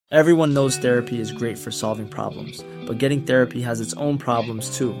Everyone knows therapy is great for solving problems, but getting therapy has its own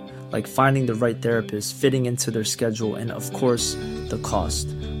problems too, like finding the right therapist, fitting into their schedule, and of course, the cost.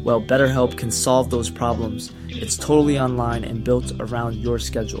 Well, BetterHelp can solve those problems. It's totally online and built around your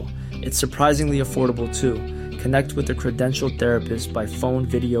schedule. It's surprisingly affordable too. Connect with a credentialed therapist by phone,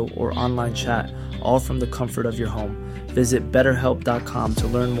 video, or online chat, all from the comfort of your home. Visit BetterHelp.com to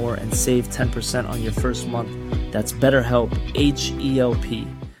learn more and save 10% on your first month. That's BetterHelp, H-E-L-P.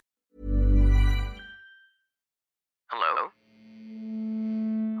 Hello?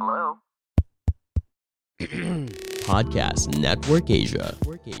 Hello? Podcast Network Asia.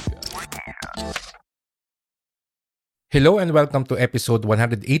 Hello and welcome to episode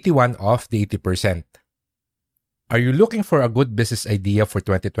 181 of The 80%. Are you looking for a good business idea for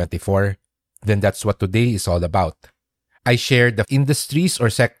 2024? Then that's what today is all about. I share the industries or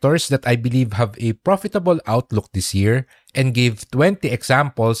sectors that I believe have a profitable outlook this year and give 20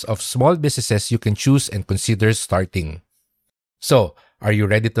 examples of small businesses you can choose and consider starting. So, are you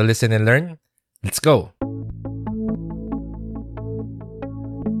ready to listen and learn? Let's go!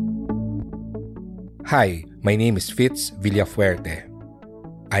 Hi, my name is Fitz Villafuerte.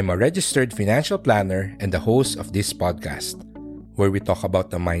 I'm a registered financial planner and the host of this podcast, where we talk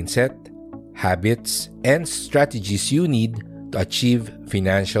about the mindset, habits, and strategies you need to achieve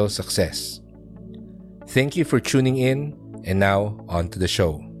financial success. Thank you for tuning in, and now on to the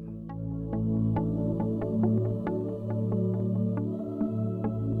show.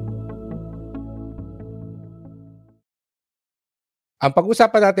 Ang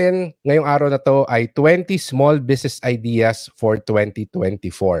pag-usapan natin ngayong araw na to ay 20 small business ideas for 2024.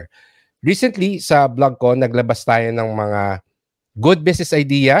 Recently, sa blog ko, naglabas tayo ng mga good business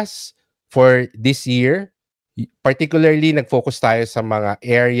ideas for this year. Particularly, nag-focus tayo sa mga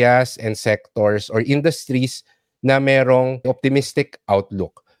areas and sectors or industries na merong optimistic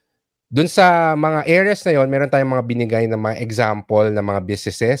outlook. Dun sa mga areas na yon, meron tayong mga binigay na mga example ng mga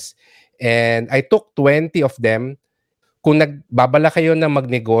businesses. And I took 20 of them. Kung nagbabala kayo na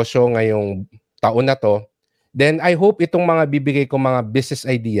magnegosyo ngayong taon na to, then I hope itong mga bibigay ko mga business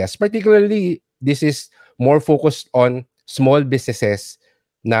ideas, particularly this is more focused on small businesses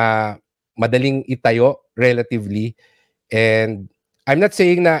na madaling itayo relatively. And I'm not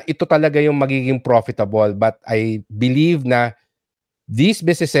saying na ito talaga yung magiging profitable, but I believe na these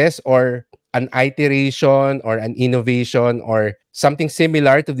businesses or an iteration or an innovation or something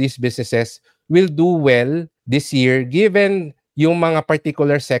similar to these businesses will do well this year given yung mga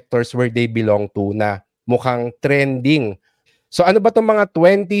particular sectors where they belong to na mukhang trending. So ano ba itong mga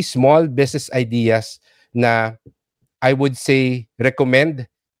 20 small business ideas na I would say recommend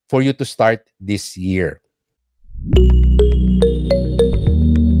for you to start this year?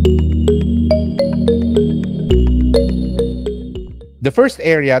 The first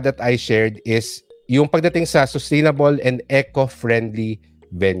area that I shared is yung pagdating sa sustainable and eco-friendly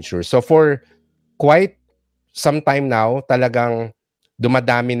ventures. So for quite some time now, talagang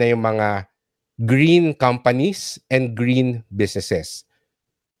dumadami na yung mga green companies and green businesses.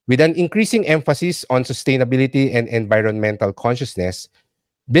 With an increasing emphasis on sustainability and environmental consciousness,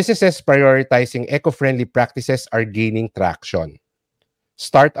 businesses prioritizing eco-friendly practices are gaining traction.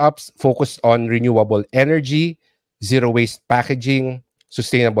 Startups focused on renewable energy, zero-waste packaging,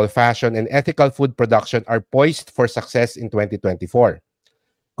 sustainable fashion, and ethical food production are poised for success in 2024.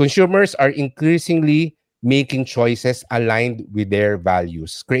 Consumers are increasingly making choices aligned with their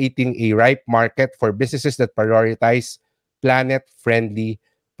values, creating a ripe market for businesses that prioritize planet-friendly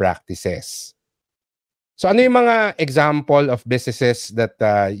practices. So ano yung mga example of businesses that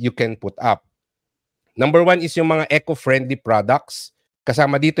you can put up? Number one is yung mga eco-friendly products.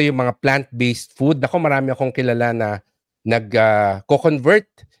 Kasama dito yung mga plant-based food. Ako, marami akong kilala na nag-co-convert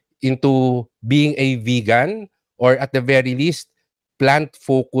into being a vegan or at the very least,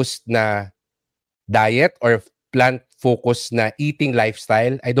 plant-focused na diet or plant-focused na eating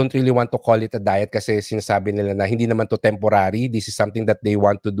lifestyle. I don't really want to call it a diet kasi sinasabi nila na hindi naman to temporary. This is something that they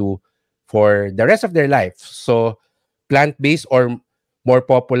want to do for the rest of their life. So, plant-based or more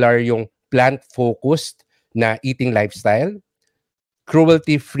popular yung plant-focused na eating lifestyle.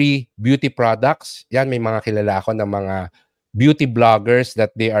 Cruelty-free beauty products. Yan, may mga kilala ako ng mga beauty bloggers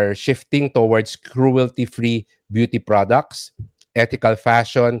that they are shifting towards cruelty-free beauty products, ethical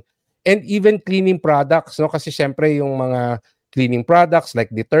fashion, and even cleaning products, no? Kasi syempre yung mga cleaning products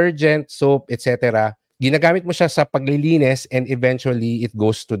like detergent, soap, etc., ginagamit mo siya sa paglilinis and eventually it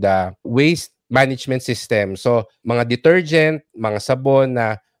goes to the waste management system. So, mga detergent, mga sabon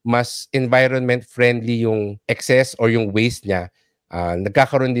na mas environment friendly yung excess or yung waste niya,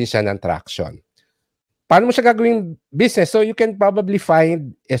 nagkakaroon din siya ng traction. paano mo siya gagawing business? So you can probably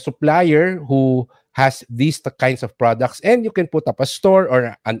find a supplier who has these kinds of products, and you can put up a store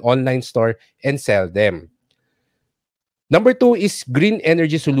or an online store and sell them. Number 2 is green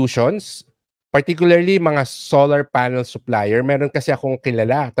energy solutions, particularly mga solar panel supplier. Meron kasi akong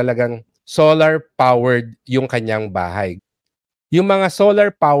kilala, talagang solar-powered yung kanyang bahay. Yung mga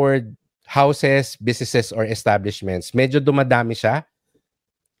solar-powered houses, businesses, or establishments, medyo dumadami siya.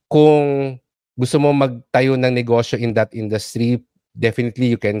 Kung gusto mo magtayo ng negosyo in that industry, definitely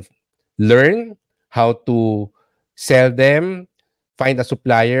you can learn how to sell them, find a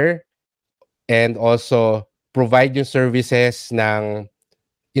supplier, and also provide yung services ng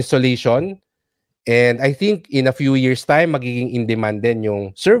installation. And I think in a few years time, magiging in demand din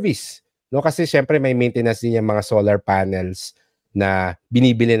yung service. No? Kasi syempre may maintenance din yung mga solar panels na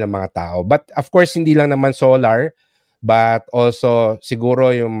binibili ng mga tao. But of course, hindi lang naman solar, but also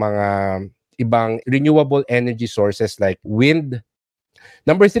siguro yung mga ibang renewable energy sources like wind.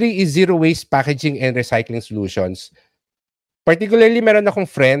 Number 3 is zero waste packaging and recycling solutions. Particularly, meron akong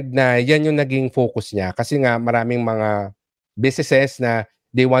friend na yan yung naging focus niya kasi nga maraming mga businesses na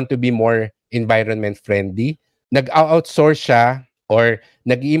they want to be more environment friendly. Nag-outsource siya or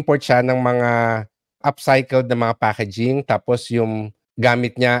nag-import siya ng mga upcycled na mga packaging, tapos yung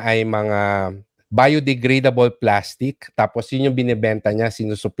gamit niya ay mga biodegradable plastic, tapos yun yung binibenta niya,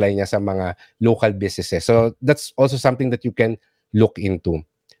 sinusupply niya sa mga local businesses. So that's also something that you can look into.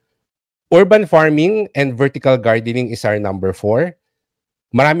 Urban farming and vertical gardening is our number 4.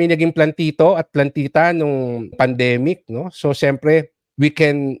 Marami naging plantito at plantita nung pandemic, no? So syempre, we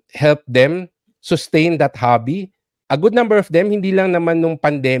can help them sustain that hobby. A good number of them, hindi lang naman nung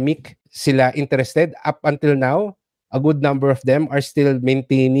pandemic sila interested. Up until now, a good number of them are still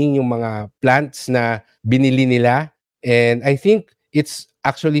maintaining yung mga plants na binili nila. And I think it's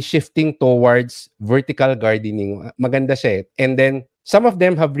actually shifting towards vertical gardening. Maganda siya. And then, some of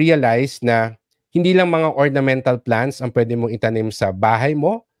them have realized na hindi lang mga ornamental plants ang pwede mong itanim sa bahay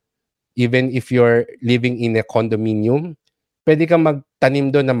mo. Even if you're living in a condominium, pwede kang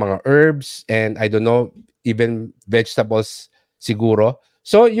magtanim doon ng mga herbs and I don't know, even vegetables siguro.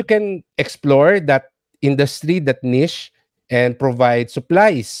 So you can explore that industry, that niche, and provide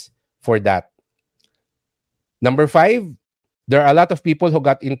supplies for that. Number 5, there are a lot of people who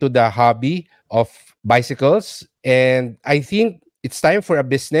got into the hobby of bicycles, and I think it's time for a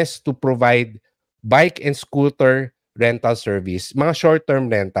business to provide bike and scooter rental service, mga short-term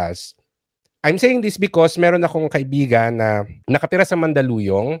rentals. I'm saying this because meron akong kaibigan na nakatira sa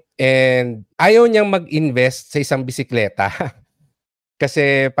Mandaluyong and ayaw niyang mag-invest sa isang bisikleta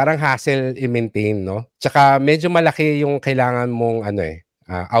kasi parang hassle i-maintain, no? Tsaka medyo malaki yung kailangan mong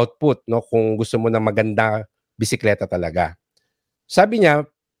output, no? Kung gusto mo ng maganda bisikleta talaga. Sabi niya,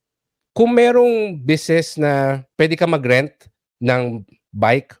 kung merong business na pwede ka mag-rent ng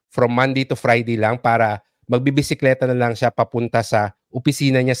bike from Monday to Friday lang para magbibisikleta na lang siya papunta sa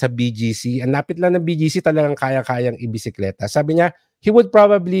opisina niya sa BGC. Ang lapit lang ng BGC, talagang kaya-kayang ibisikleta. Sabi niya, he would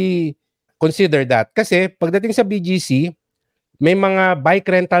probably consider that. Kasi pagdating sa BGC, may mga bike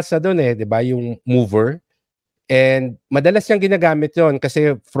rentals na doon di ba? Yung mover. And madalas niyang ginagamit yon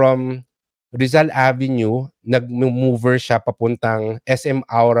kasi from Rizal Avenue, nag-mover siya papuntang SM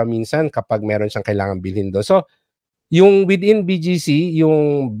Aura minsan kapag meron siyang kailangan bilhin doon. So, yung within BGC,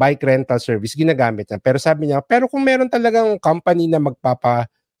 yung bike rental service, ginagamit niya. Pero sabi niya, pero kung meron talagang company na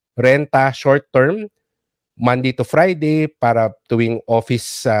magpapa-renta short-term, Monday to Friday, para tuwing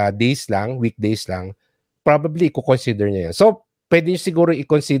office days lang, weekdays lang, probably i-consider niya yan. So, pwede niyo siguro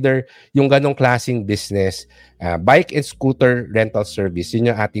i-consider yung ganong klaseng business, bike and scooter rental service.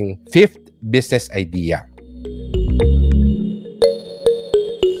 Yun yung ating 5th business idea.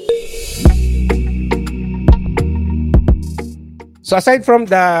 So aside from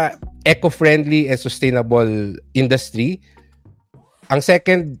the eco-friendly and sustainable industry, ang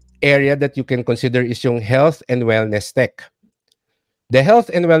second area that you can consider is yung health and wellness tech. The health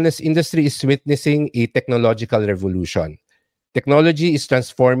and wellness industry is witnessing a technological revolution. Technology is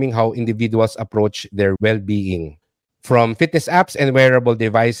transforming how individuals approach their well-being. From fitness apps and wearable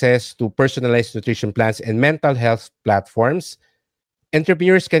devices to personalized nutrition plans and mental health platforms,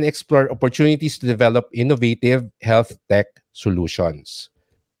 entrepreneurs can explore opportunities to develop innovative health tech solutions.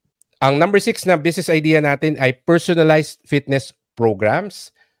 Ang number 6 na business idea natin ay personalized fitness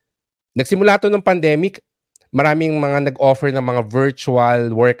programs. Nagsimula ito ng pandemic, maraming mga nag-offer ng mga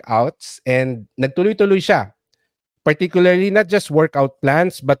virtual workouts and nagtuloy-tuloy siya. Particularly not just workout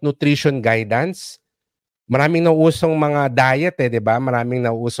plans but nutrition guidance. Maraming nauusong mga diet di ba? Maraming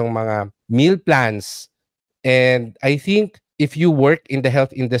nauusong mga meal plans. And I think if you work in the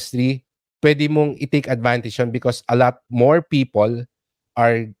health industry, pwede mong i-take advantage yun because a lot more people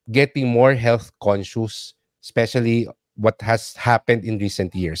are getting more health conscious, especially what has happened in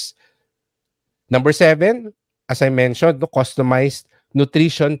recent years. Number 7, as I mentioned, customized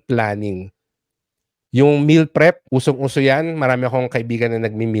nutrition planning. Yung meal prep, usong-uso yan. Marami akong kaibigan na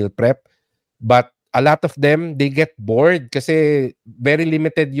nagmi-meal prep. But a lot of them, they get bored kasi very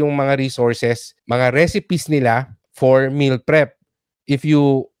limited yung mga resources, mga recipes nila for meal prep. If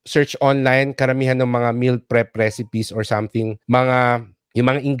you search online, karamihan ng mga meal prep recipes or something, yung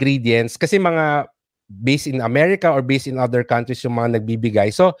mga ingredients, kasi mga based in America or based in other countries yung mga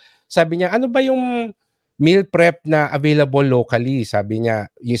nagbibigay. So, sabi niya, ano ba yung meal prep na available locally? Sabi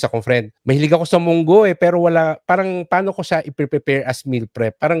niya, yung isa kong friend, mahilig ako sa munggo pero wala, parang paano ko siya i-prepare as meal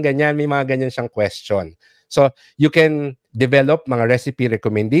prep? Parang ganyan, may mga ganyan siyang question. So, you can develop mga recipe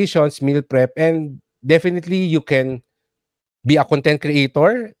recommendations, meal prep, and definitely you can be a content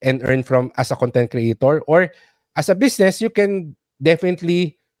creator and earn from as a content creator, or as a business, you can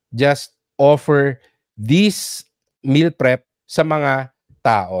definitely just offer this meal prep sa mga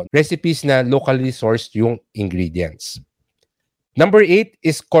tao. Recipes na locally sourced yung ingredients. Number 8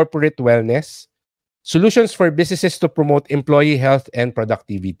 is corporate wellness. Solutions for businesses to promote employee health and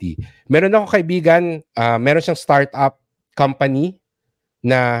productivity. Meron ako kaibigan, meron siyang startup company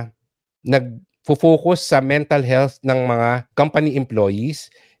na nag-focus sa mental health ng mga company employees,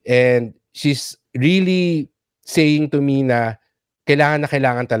 and she's really saying to me na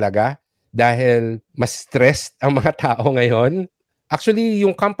kailangan talaga dahil mas stressed ang mga tao ngayon. Actually,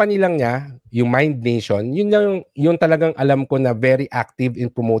 yung company lang niya, yung Mind Nation, yun talagang alam ko na very active in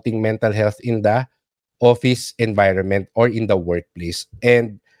promoting mental health in the office environment or in the workplace.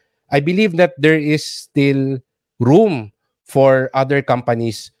 And I believe that there is still room for other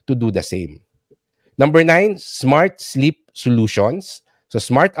companies to do the same. Number 9, smart sleep solutions. So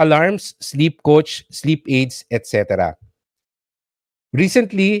smart alarms, sleep coach, sleep aids, etc.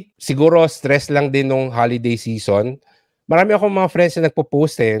 Recently, siguro stress lang din nung holiday season. Marami akong mga friends na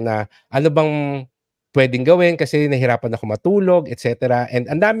nagpo-post na ano bang pwedeng gawin kasi nahirapan ako matulog, etc.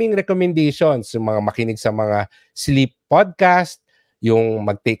 And ang daming recommendations, yung mga makinig sa mga sleep podcast, yung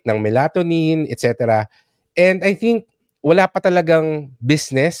mag-take ng melatonin, etc. And I think wala pa talagang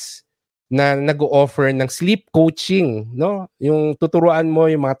business na nag-o-offer ng sleep coaching, no? Yung tuturuan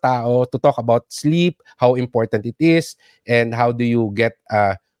mo yung mga tao to talk about sleep, how important it is, and how do you get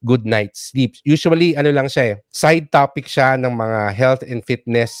a good night's sleep. Usually, ano lang siya side topic siya ng mga health and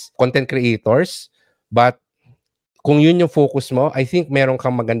fitness content creators. But kung yun yung focus mo, I think meron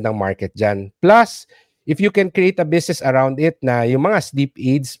kang magandang market dyan. Plus, if you can create a business around it na yung mga sleep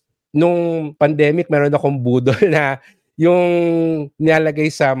aids, nung pandemic, meron akong budol na yung nilalagay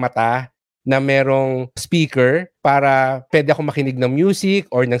sa mata na merong speaker para pwede ako makinig ng music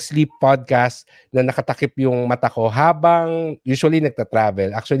or ng sleep podcast na nakatakip yung mata ko habang usually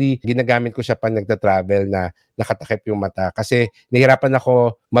nagta-travel. Actually, ginagamit ko siya pag nagta-travel na nakatakip yung mata kasi nahirapan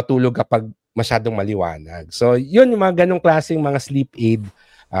ako matulog kapag masyadong maliwanag. So, yun yung mga ganong klaseng mga sleep aid.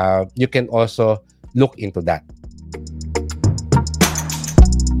 You can also look into that.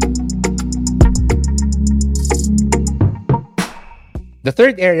 The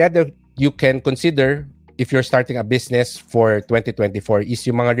third area that you can consider if you're starting a business for 2024 is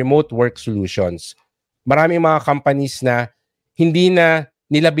yung mga remote work solutions. Maraming mga companies na hindi na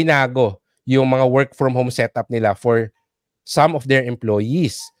nila binago yung mga work from home setup nila for some of their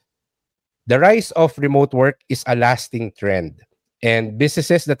employees. The rise of remote work is a lasting trend, and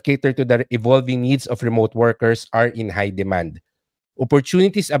businesses that cater to the evolving needs of remote workers are in high demand.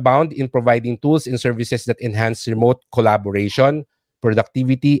 Opportunities abound in providing tools and services that enhance remote collaboration,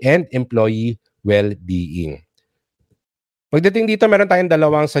 productivity, and employee well-being. Pagdating dito, meron tayong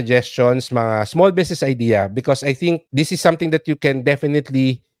dalawang suggestions, mga small business idea, because I think this is something that you can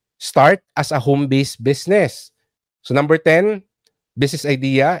definitely start as a home-based business. So number 10, business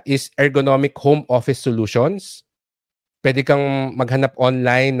idea is ergonomic home office solutions. Pwede kang maghanap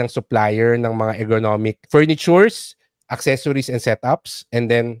online ng supplier ng mga ergonomic furnitures, accessories, and setups, and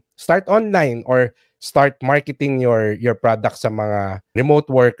then start online or start marketing your product sa mga remote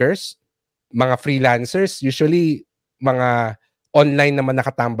workers, mga freelancers, usually mga online naman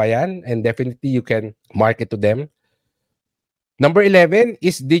nakatambayan, and definitely you can market to them. Number 11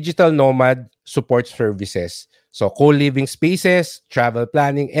 is digital nomad support services. So co-living spaces, travel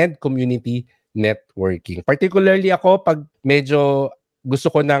planning, and community networking. Particularly ako, pag medyo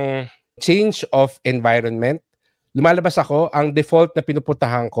gusto ko ng change of environment, lumalabas ako, ang default na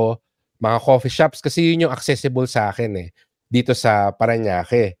pinupuntahan ko, mga coffee shops, kasi yun yung accessible sa akin dito sa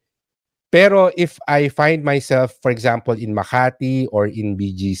Parañaque. Pero if I find myself, for example, in Makati or in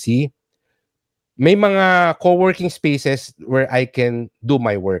BGC, may mga co-working spaces where I can do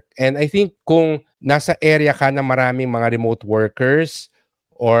my work. And I think kung nasa area ka na maraming mga remote workers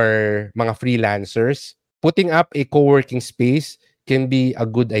or mga freelancers, putting up a co-working space can be a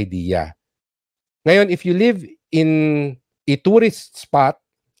good idea. Ngayon, if you live in a tourist spot,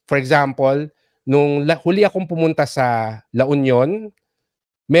 for example, nung huli akong pumunta sa La Union,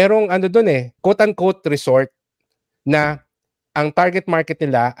 merong quote-unquote resort na ang target market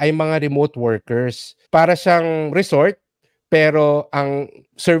nila ay mga remote workers. Para siyang resort, pero ang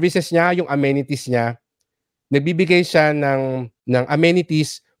services niya, yung amenities niya, nagbibigay siya ng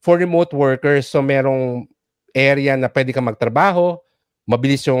amenities for remote workers. So merong area na pwede kang magtrabaho,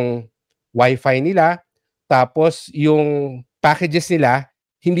 mabilis yung wifi nila, tapos yung packages nila,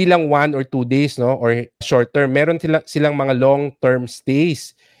 hindi lang 1 or 2 days, no, or short term. Meron silang mga long-term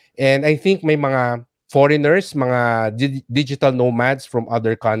stays. And I think may mga foreigners, mga digital nomads from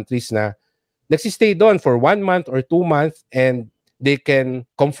other countries na nagsistay doon for 1 month or 2 months and they can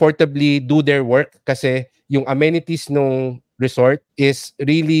comfortably do their work kasi yung amenities nung resort is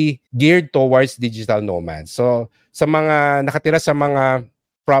really geared towards digital nomads. So sa mga nakatira sa mga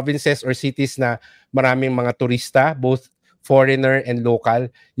provinces or cities na maraming mga turista, both foreigner and local,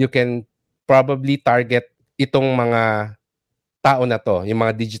 you can probably target itong mga tao na to, yung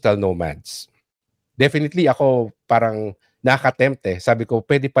mga digital nomads. Definitely ako parang nakatempt eh. Sabi ko,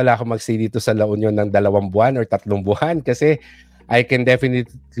 pwede pala ako mag-stay dito sa La Union ng 2 buwan or 3 buwan kasi I can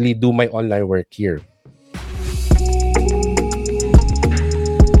definitely do my online work here.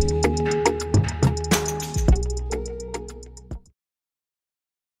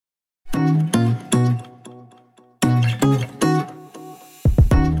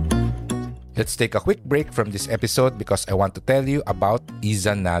 Let's take a quick break from this episode because I want to tell you about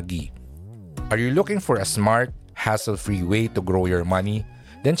Izanagi. Are you looking for a smart, hassle-free way to grow your money?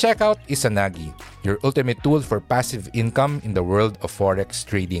 Then check out Izanagi, your ultimate tool for passive income in the world of forex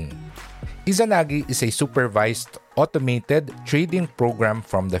trading. Izanagi is a supervised, automated trading program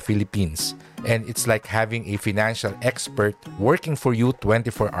from the Philippines, and it's like having a financial expert working for you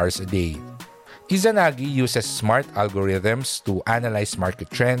 24 hours a day. Izanagi uses smart algorithms to analyze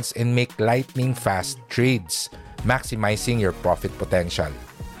market trends and make lightning-fast trades, maximizing your profit potential.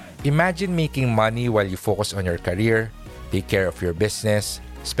 Imagine making money while you focus on your career, take care of your business,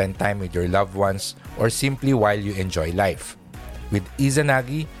 spend time with your loved ones, or simply while you enjoy life. With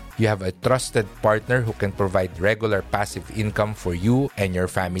Izanagi, you have a trusted partner who can provide regular passive income for you and your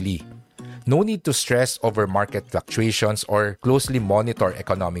family. No need to stress over market fluctuations or closely monitor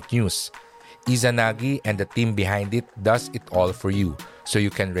economic news. Izanagi and the team behind it does it all for you, so you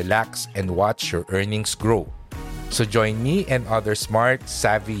can relax and watch your earnings grow. So join me and other smart,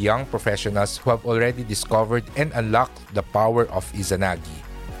 savvy young professionals who have already discovered and unlocked the power of Izanagi.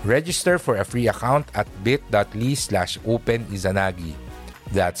 Register for a free account at bit.ly/openizanagi.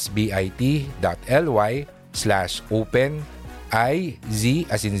 That's bit.ly/open IZ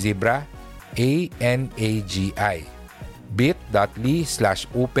as in zebra ANAGI.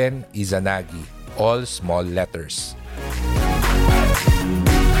 bit.ly/openizanagi. All small letters.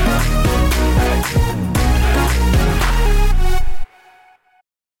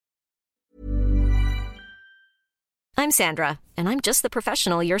 I'm Sandra, and I'm just the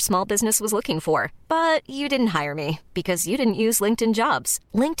professional your small business was looking for. But you didn't hire me because you didn't use LinkedIn Jobs.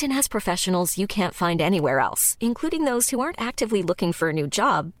 LinkedIn has professionals you can't find anywhere else, including those who aren't actively looking for a new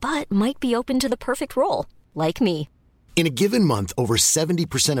job, but might be open to the perfect role, like me. In a given month, over 70%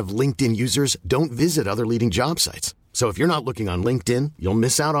 of LinkedIn users don't visit other leading job sites. So if you're not looking on LinkedIn, you'll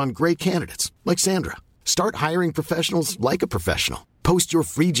miss out on great candidates like Sandra. Start hiring professionals like a professional. Post your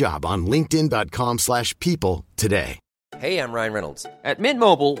free job on linkedin.com/people today. Hey, I'm Ryan Reynolds. At Mint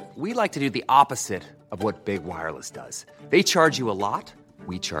Mobile, we like to do the opposite of what Big Wireless does. They charge you a lot,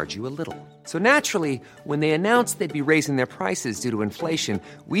 we charge you a little. So naturally, when they announced they'd be raising their prices due to inflation,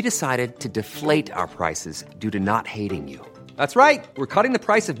 we decided to deflate our prices due to not hating you. That's right. We're cutting the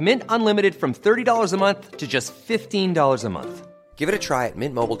price of Mint Unlimited from $30 a month to just $15 a month. Give it a try at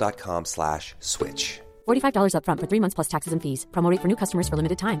mintmobile.com/switch. $45 up front for 3 months plus taxes and fees. Promo rate for new customers for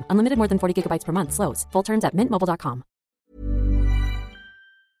limited time. Unlimited more than 40 gigabytes per month. Slows full terms at mintmobile.com.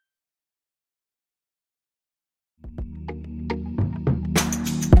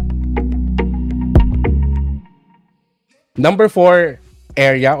 Number 4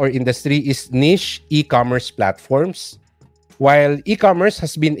 area or industry is niche e-commerce platforms. While e-commerce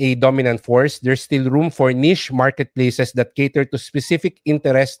has been a dominant force, there's still room for niche marketplaces that cater to specific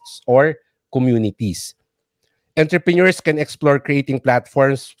interests or communities. Entrepreneurs can explore creating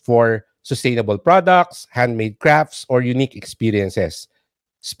platforms for sustainable products, handmade crafts, or unique experiences.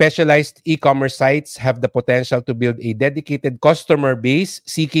 Specialized e-commerce sites have the potential to build a dedicated customer base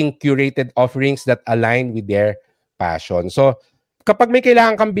seeking curated offerings that align with their passion. So, kapag may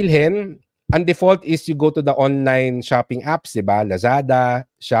kailangan kang bilhin, ang default is you go to the online shopping apps, diba? Lazada,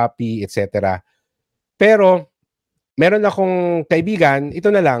 Shopee, etc. Pero, meron akong kaibigan,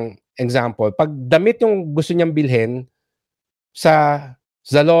 ito na lang, example, pag damit yung gusto niyang bilhin, sa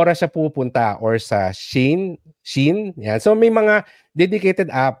Zalora siya pupunta or sa Shein. Yan. So may mga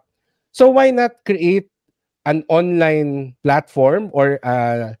dedicated app. So why not create an online platform or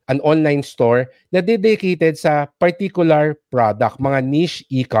an online store na dedicated sa particular product, mga niche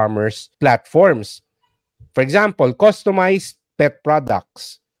e-commerce platforms. For example, customized pet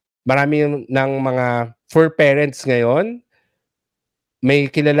products. Marami ng mga fur parents ngayon.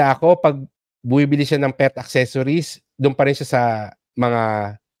 May kilala ako, pag bumibili siya ng pet accessories, doon pa rin siya sa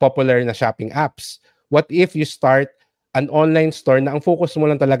mga popular na shopping apps. What if you start an online store na ang focus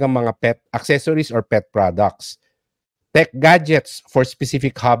mo lang talaga mga pet accessories or pet products? Tech gadgets for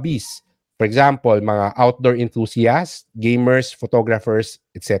specific hobbies. For example, mga outdoor enthusiasts, gamers, photographers,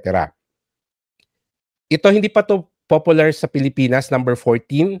 etc. Ito hindi pa to popular sa Pilipinas, number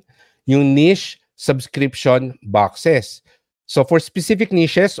 14, yung niche subscription boxes. So for specific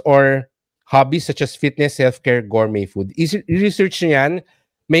niches or hobbies such as fitness, healthcare, gourmet food. I-research nyo yan.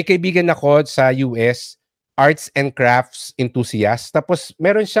 May kaibigan ako sa US, arts and crafts enthusiast. Tapos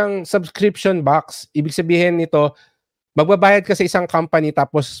meron siyang subscription box. Ibig sabihin nito, magbabayad ka sa isang company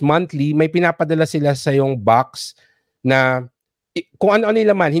tapos monthly, may pinapadala sila sa yung box na kung ano-ano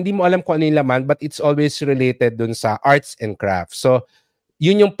yung laman. Hindi mo alam kung ano yung laman but it's always related dun sa arts and crafts. So,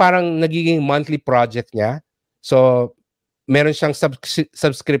 yun yung parang nagiging monthly project niya. So, meron siyang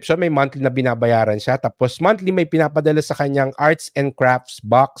subscription, may monthly na binabayaran siya. Tapos monthly may pinapadala sa kanyang arts and crafts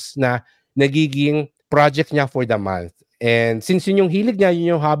box na nagiging project niya for the month. And since yun yung hilig niya,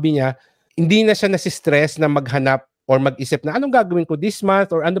 yun yung hobby niya, hindi na siya nasistress na maghanap or mag-isip na anong gagawin ko this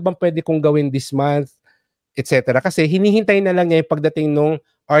month or ano bang pwede kong gawin this month, etc. Kasi hinihintay na lang niya yung pagdating nung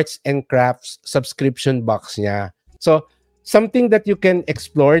arts and crafts subscription box niya. So, something that you can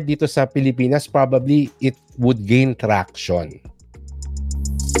explore dito sa Pilipinas, probably it would gain traction.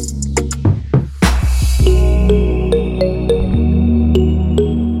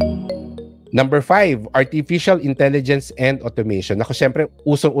 Number 5, artificial intelligence and automation. Ako, syempre,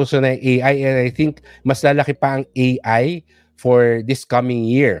 usong-uso na yung AI and I think mas lalaki pa ang AI for this coming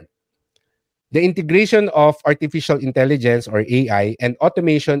year. The integration of artificial intelligence or AI and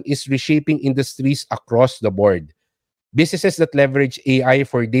automation is reshaping industries across the board. Businesses that leverage AI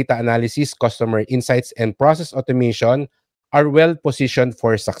for data analysis, customer insights, and process automation are well-positioned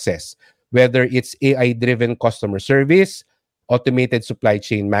for success. Whether it's AI-driven customer service, automated supply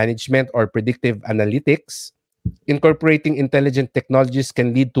chain management, or predictive analytics, incorporating intelligent technologies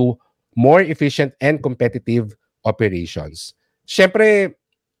can lead to more efficient and competitive operations. Siyempre,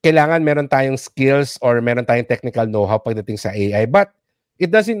 kailangan meron tayong skills or meron tayong technical know-how pagdating sa AI. But it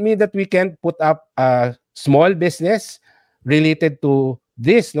doesn't mean that we can't put up a small business related to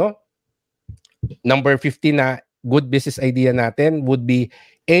this, no? Number 15 na good business idea natin would be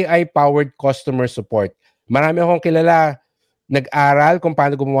AI-powered customer support. Marami akong kilala nag-aral kung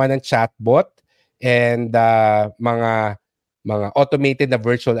paano gumawa ng chatbot and mga automated na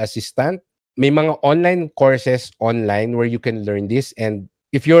virtual assistant. May mga online courses online where you can learn this. And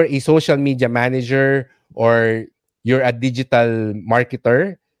if you're a social media manager or you're a digital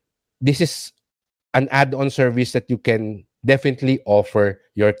marketer, this is an add-on service that you can definitely offer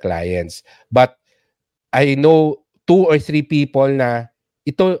your clients. But I know 2 or 3 people na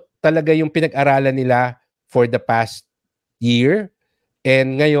ito talaga yung pinag-aralan nila for the past year.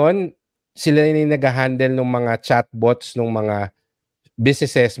 And ngayon, sila yung nag-handle ng mga chatbots ng mga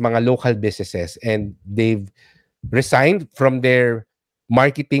businesses, mga local businesses. And they've resigned from their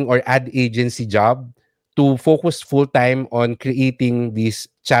marketing or ad agency job to focus full-time on creating these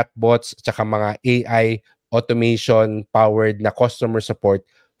chatbots at saka mga AI automation-powered na customer support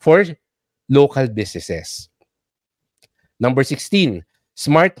for local businesses. Number 16,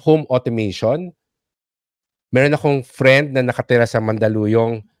 smart home automation. Meron akong friend na nakatira sa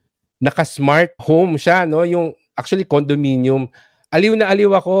Mandaluyong. Naka-smart home siya, no? Yung actually condominium. Aliw na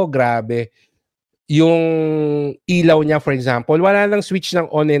aliw ako, grabe. Yung ilaw niya, for example, wala nang switch ng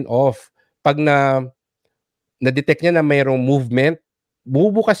on and off. Pag na-detect niya na mayroong movement,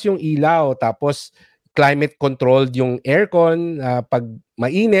 bubukas yung ilaw. Tapos, climate controlled yung aircon. Pag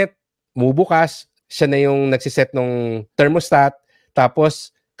mainit, bubukas. Siya na yung nagsiset ng thermostat.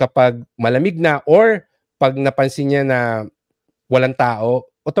 Tapos, kapag malamig na or pag napansin niya na walang tao,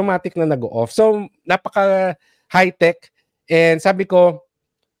 automatic na nag-off. So, napaka high-tech. And sabi ko,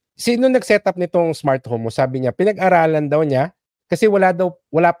 sino nag-set up nitong smart home mo? Sabi niya, pinag-aralan daw niya kasi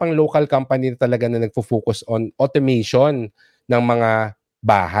wala pang local company talaga na nagfo-focus on automation ng mga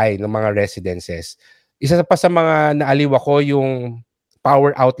bahay, ng mga residences. Isa pa sa mga naaliw ako yung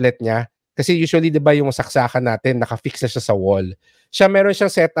power outlet niya. Kasi usually, di ba, yung saksakan natin, naka-fix na siya sa wall. Meron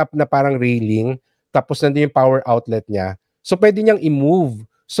siyang setup na parang railing, tapos nandun yung power outlet niya. So, pwede niyang i-move.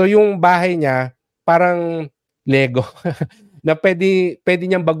 So, yung bahay niya, parang Lego, na pwede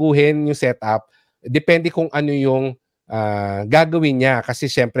niyang baguhin yung setup. Depende kung ano yung gagawin niya. Kasi,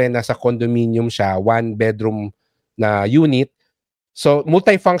 syempre, nasa condominium siya, 1-bedroom na unit. So,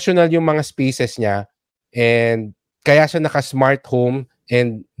 multifunctional yung mga spaces niya. And kaya siya naka-smart home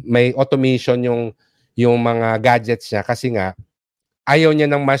and may automation yung mga gadgets niya kasi nga ayaw niya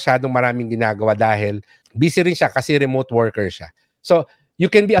ng masyadong maraming ginagawa dahil busy rin siya kasi remote worker siya. So,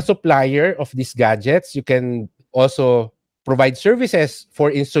 you can be a supplier of these gadgets. You can also provide services for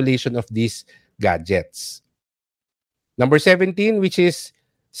installation of these gadgets. Number 17, which is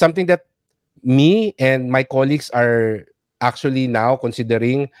something that me and my colleagues are actually now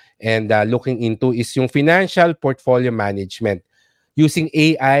considering and looking into, is yung financial portfolio management. Using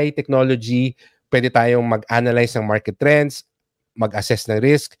AI technology, pwede tayong mag-analyze ng market trends, mag-assess ng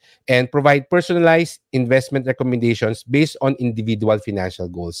risk, and provide personalized investment recommendations based on individual financial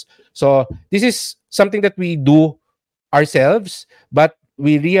goals. So this is something that we do ourselves, but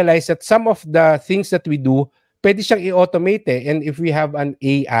we realize that some of the things that we do, pwede siyang i-automate And if we have an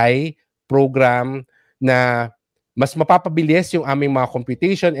AI program na mas mapapabilis yung aming mga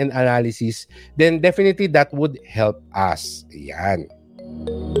computation and analysis, then definitely that would help us. Yan.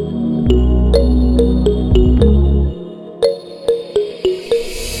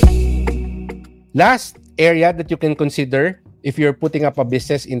 Last area that you can consider if you're putting up a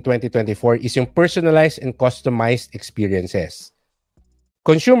business in 2024 is yung personalized and customized experiences.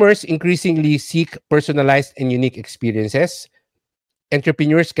 Consumers increasingly seek personalized and unique experiences.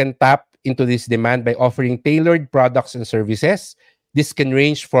 Entrepreneurs can tap into this demand by offering tailored products and services. This can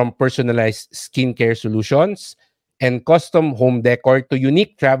range from personalized skincare solutions and custom home decor to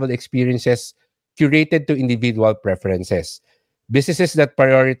unique travel experiences curated to individual preferences. Businesses that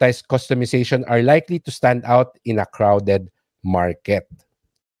prioritize customization are likely to stand out in a crowded market.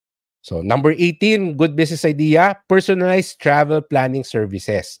 So, number 18, good business idea, personalized travel planning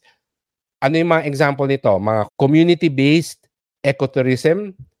services. Ano yung mga example nito? Mga community-based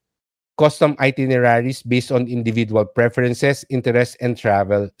ecotourism, custom itineraries based on individual preferences, interests, and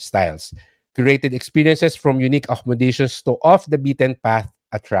travel styles. Curated experiences from unique accommodations to off-the-beaten-path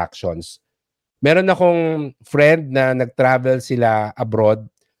attractions. Meron akong friend na nag-travel sila abroad.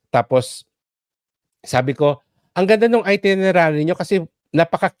 Tapos, sabi ko, ang ganda ng itinerary nyo kasi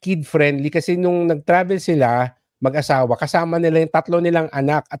napaka-kid-friendly. Kasi nung nag-travel sila, mag-asawa, kasama nila yung 3 nilang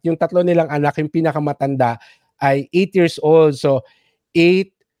anak. At yung 3 nilang anak, yung pinakamatanda, ay 8 years old. So, 8,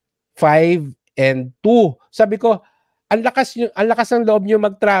 5, and 2. Sabi ko, ang lakas ng loob nyo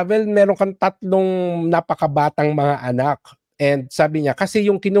mag-travel, meron kang 3 napakabatang mga anak. And sabi niya, kasi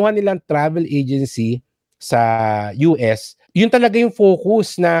yung kinuha nilang travel agency sa US, yun talaga yung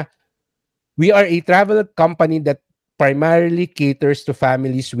focus na we are a travel company that primarily caters to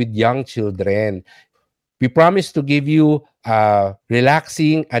families with young children. We promise to give you a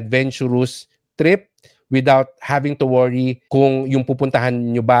relaxing, adventurous trip without having to worry kung yung pupuntahan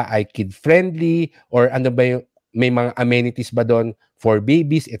nyo ba ay kid-friendly or ano ba yung may mga amenities ba doon for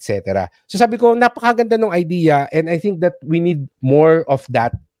babies, etc. So sabi ko, napakaganda ng idea and I think that we need more of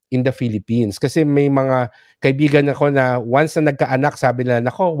that in the Philippines. Kasi may mga kaibigan ako na once na nagkaanak, sabi nila,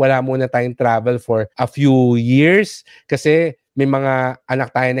 nako, wala muna tayong travel for a few years kasi may mga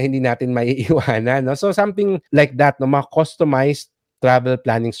anak tayo na hindi natin maiiwanan. No? So something like that, no? Mga customized travel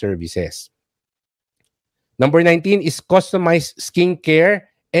planning services. Number 19 is customized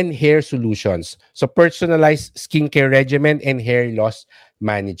skincare and hair solutions. So personalized skincare regimen and hair loss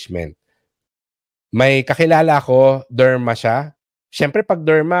management. May kakilala ko, derma siya. Siyempre pag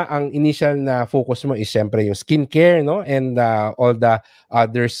derma, ang initial na focus mo is siyempre yung skincare, no? And all the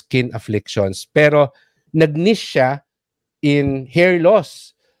other skin afflictions. Pero nag-niche siya in hair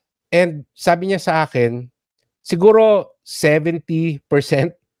loss. And sabi niya sa akin, siguro 70%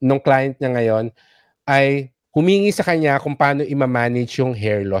 ng client niya ngayon ay humingi sa kanya kung paano i-manage yung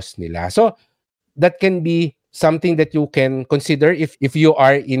hair loss nila. So, that can be something that you can consider if you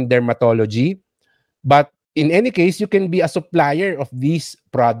are in dermatology. But in any case, you can be a supplier of these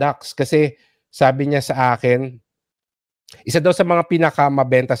products. Kasi sabi niya sa akin, isa daw sa mga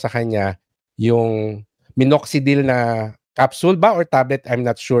pinakamabenta sa kanya, yung minoxidil na capsule ba or tablet, I'm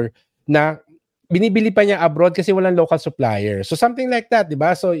not sure, na binibili pa niya abroad kasi walang local supplier. So something like that, di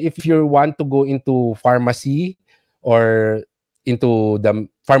ba? So if you want to go into pharmacy or into the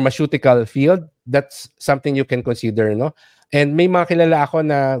pharmaceutical field, that's something you can consider, no? And may mga kilala ako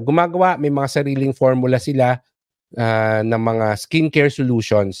na gumagawa, may mga sariling formula sila ng mga skincare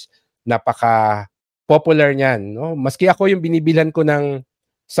solutions. Napaka-popular niyan, no? Maski ako yung binibilan ko ng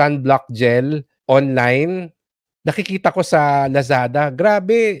sunblock gel online, nakikita ko sa Lazada,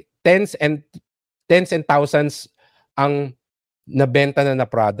 grabe, tens and thousands ang nabenta na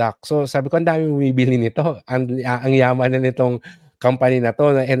product. So sabi ko, ang dami bumibili nito. Ang yaman na nitong company na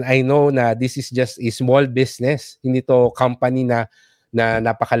to. And I know na this is just a small business. Hindi to company na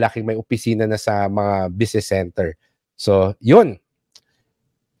napakalaking may opisina na sa mga business center. So, yun.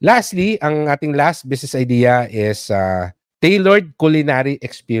 Lastly, ang ating last business idea is tailored culinary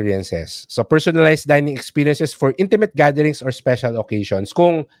experiences. So, personalized dining experiences for intimate gatherings or special occasions.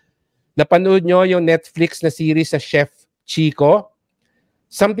 Kung napanood nyo yung Netflix na series sa Chef Chico,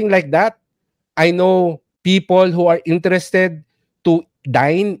 something like that, I know people who are interested to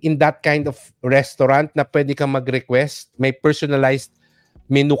dine in that kind of restaurant na pwede kang mag-request, may personalized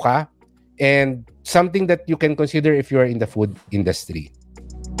menu ka, and something that you can consider if you are in the food industry.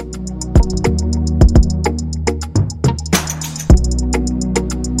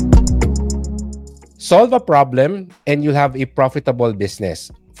 Solve a problem and you'll have a profitable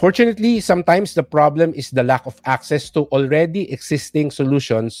business. Fortunately, sometimes the problem is the lack of access to already existing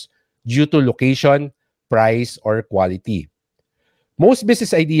solutions due to location, price, or quality. Most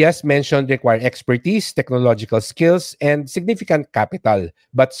business ideas mentioned require expertise, technological skills, and significant capital.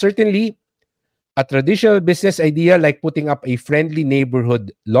 But certainly, a traditional business idea like putting up a friendly neighborhood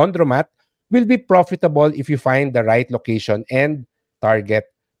laundromat will be profitable if you find the right location and target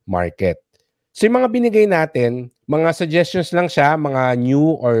market. So yung mga binigay natin, mga suggestions lang siya, mga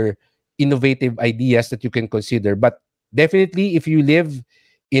new or innovative ideas that you can consider. But definitely, if you live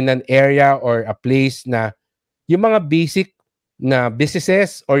in an area or a place na yung mga basic na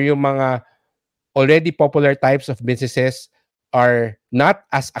businesses or yung mga already popular types of businesses are not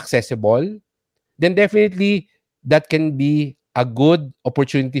as accessible, then definitely that can be a good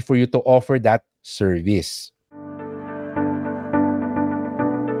opportunity for you to offer that service.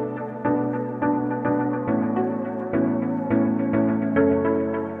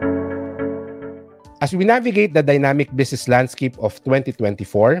 As we navigate the dynamic business landscape of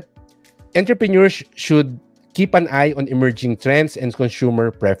 2024, entrepreneurs should keep an eye on emerging trends and consumer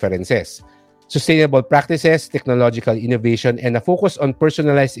preferences. Sustainable practices, technological innovation, and a focus on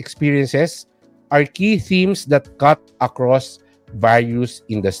personalized experiences are key themes that cut across various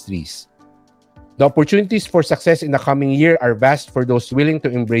industries. The opportunities for success in the coming year are vast for those willing to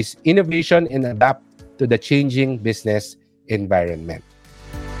embrace innovation and adapt to the changing business environment.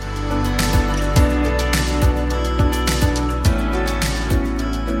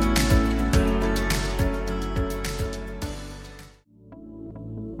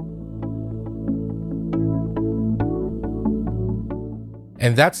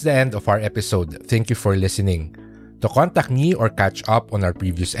 And that's the end of our episode. Thank you for listening. To contact me or catch up on our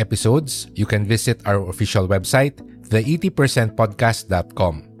previous episodes, you can visit our official website,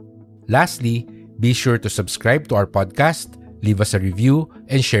 the80percentpodcast.com. Lastly, be sure to subscribe to our podcast, leave us a review,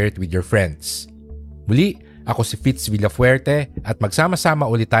 and share it with your friends. Muli, ako si Fitz Villafuerte at magsama-sama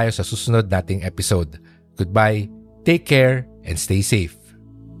ulit tayo sa susunod nating episode. Goodbye, take care, and stay safe.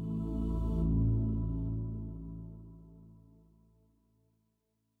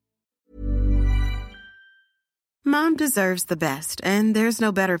 Mom deserves the best, and there's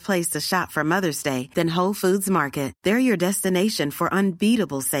no better place to shop for Mother's Day than Whole Foods Market. They're your destination for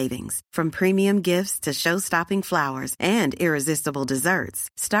unbeatable savings, from premium gifts to show-stopping flowers and irresistible desserts.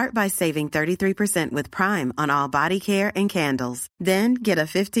 Start by saving 33% with Prime on all body care and candles. Then get a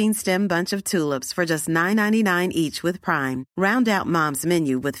 15-stem bunch of tulips for just $9.99 each with Prime. Round out Mom's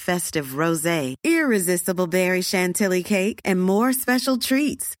menu with festive rosé, irresistible berry chantilly cake, and more special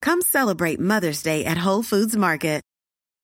treats. Come celebrate Mother's Day at Whole Foods Market.